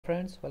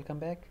friends, welcome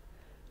back.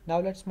 Now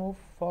let's move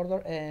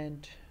further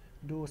and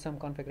do some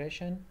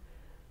configuration.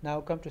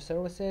 Now come to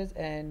services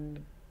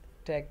and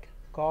take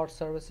card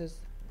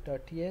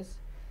services.ts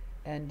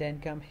and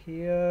then come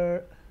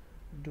here,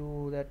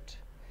 do that.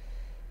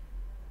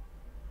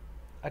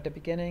 At the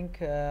beginning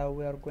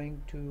we are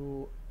going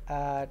to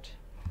add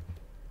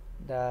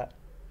the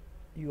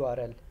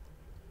URL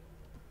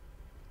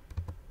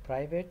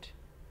private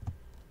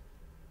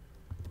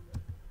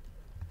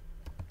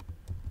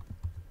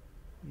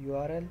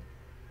URL,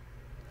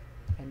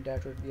 and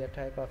that would be a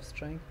type of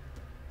string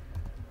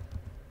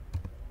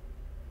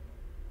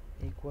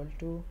equal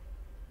to,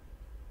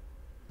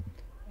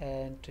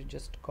 and to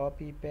just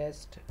copy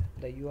paste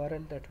the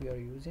URL that we are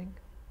using,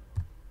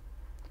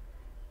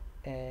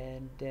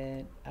 and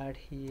then add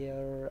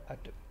here a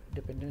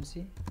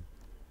dependency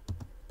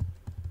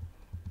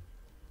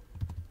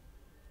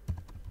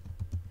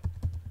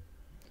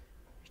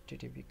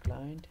HTTP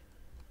client,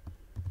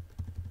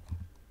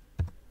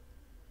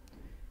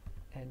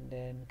 and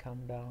then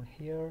come down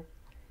here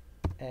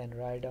and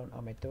write down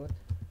a method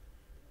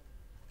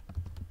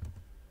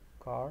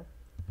car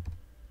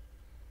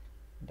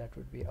that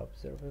would be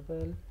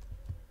observable,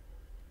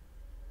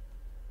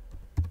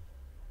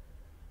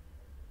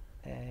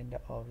 and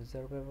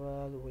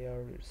observable we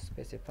are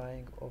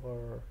specifying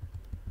over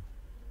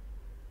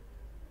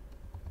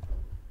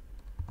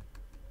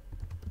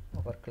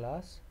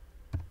class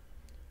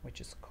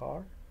which is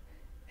car,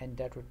 and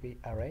that would be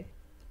array,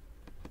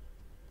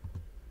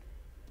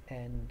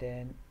 and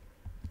then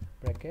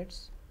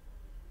brackets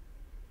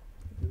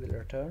we will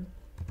return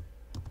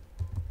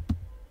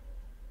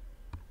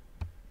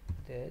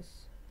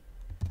this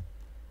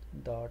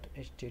dot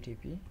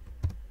http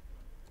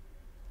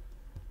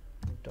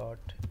dot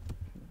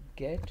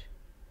get.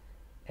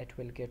 It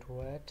will get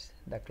what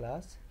the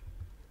class,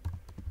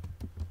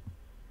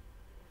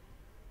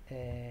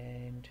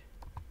 and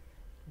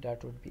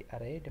that would be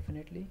array,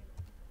 definitely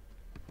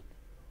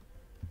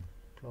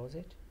close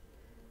it,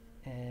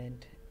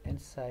 and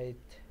inside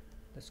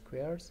the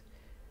squares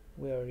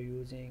we are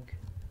using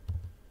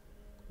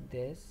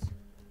this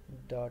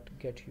dot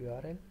get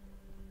URL,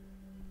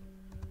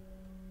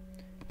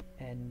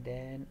 and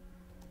then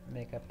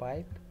make a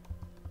pipe,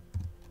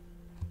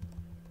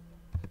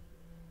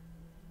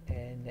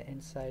 and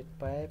inside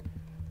pipe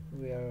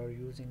we are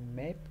using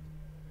map,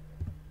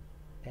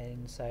 and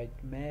inside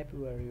map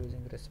we are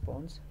using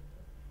response,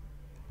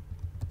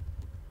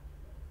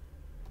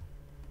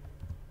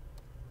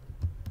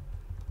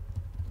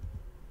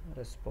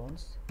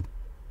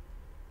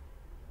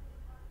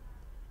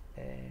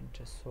 and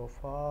so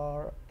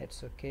far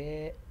it's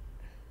okay.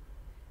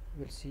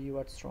 We'll see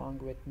what's wrong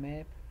with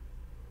map.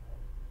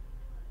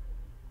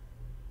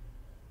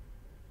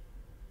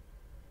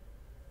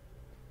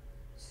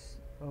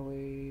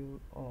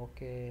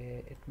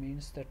 Okay, it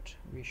means that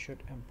we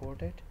should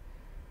import it.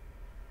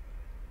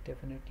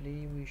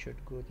 Definitely we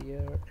should go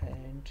there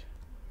and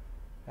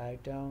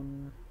write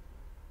down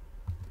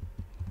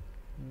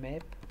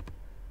map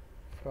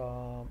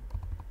from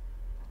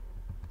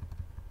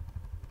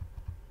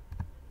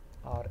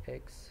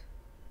rxjs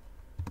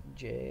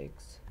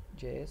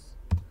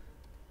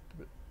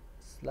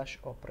slash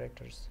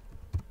operators,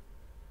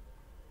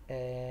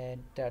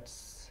 and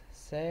that's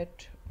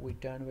set. We're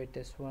done with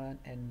this one,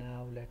 and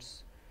now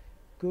let's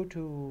go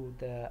to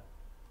the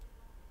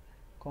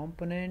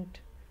component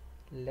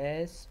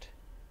list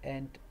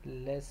and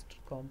list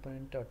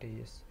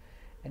component.ts,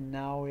 and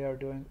now we are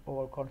doing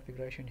our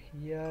configuration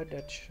here.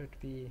 That should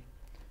be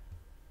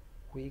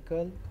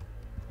vehicle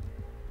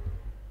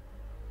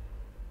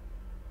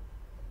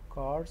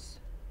cars,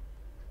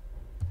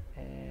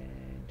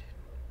 and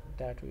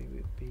that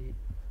will be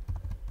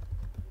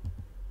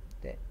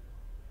the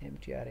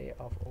empty array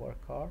of our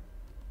car,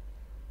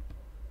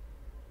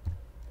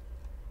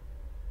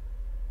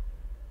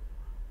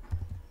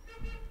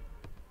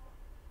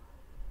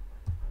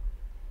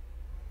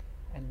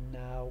 and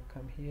now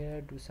come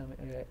here, do some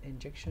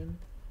injection,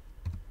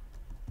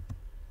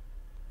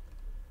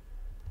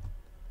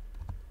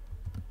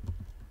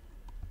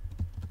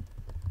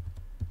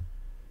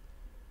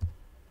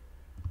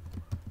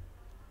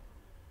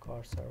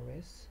 car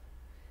service,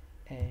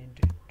 and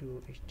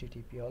do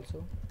HTTP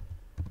also,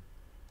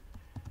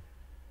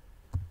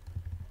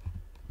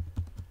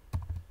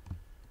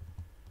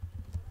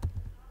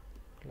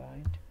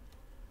 client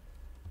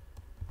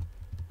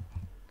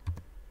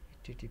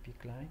HTTP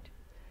client,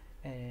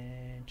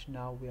 and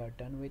now we are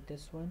done with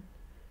this one.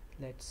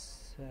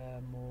 Let's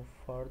move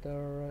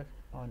further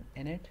on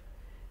init.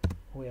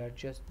 We are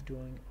just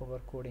doing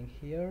overcoding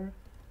here,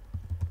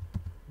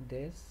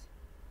 this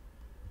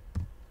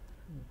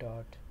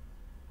dot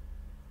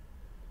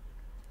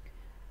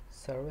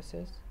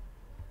services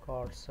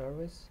car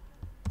service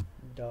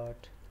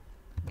dot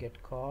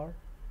get car,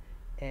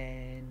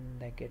 and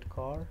the get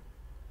car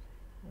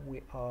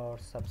we are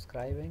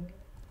subscribing,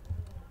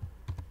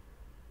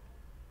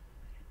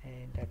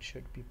 and that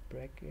should be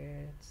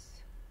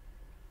brackets,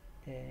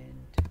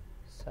 and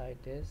inside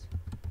this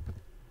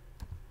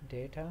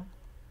data,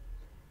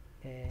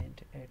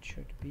 and it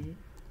should be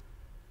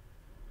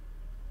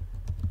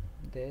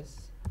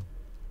this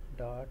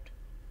dot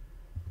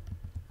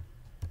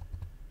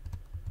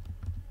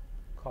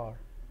car,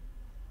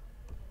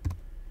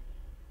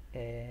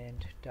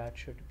 and that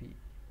should be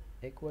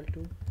equal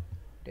to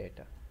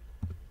data,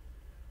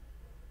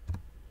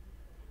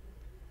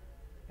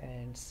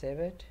 and save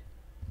it.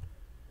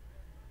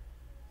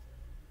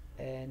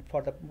 And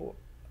for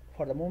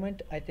the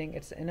moment I think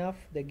it's enough.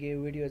 The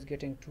video is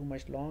getting too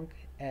much long,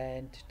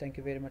 and thank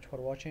you very much for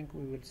watching.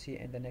 We will see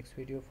in the next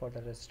video for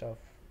the rest of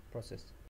process.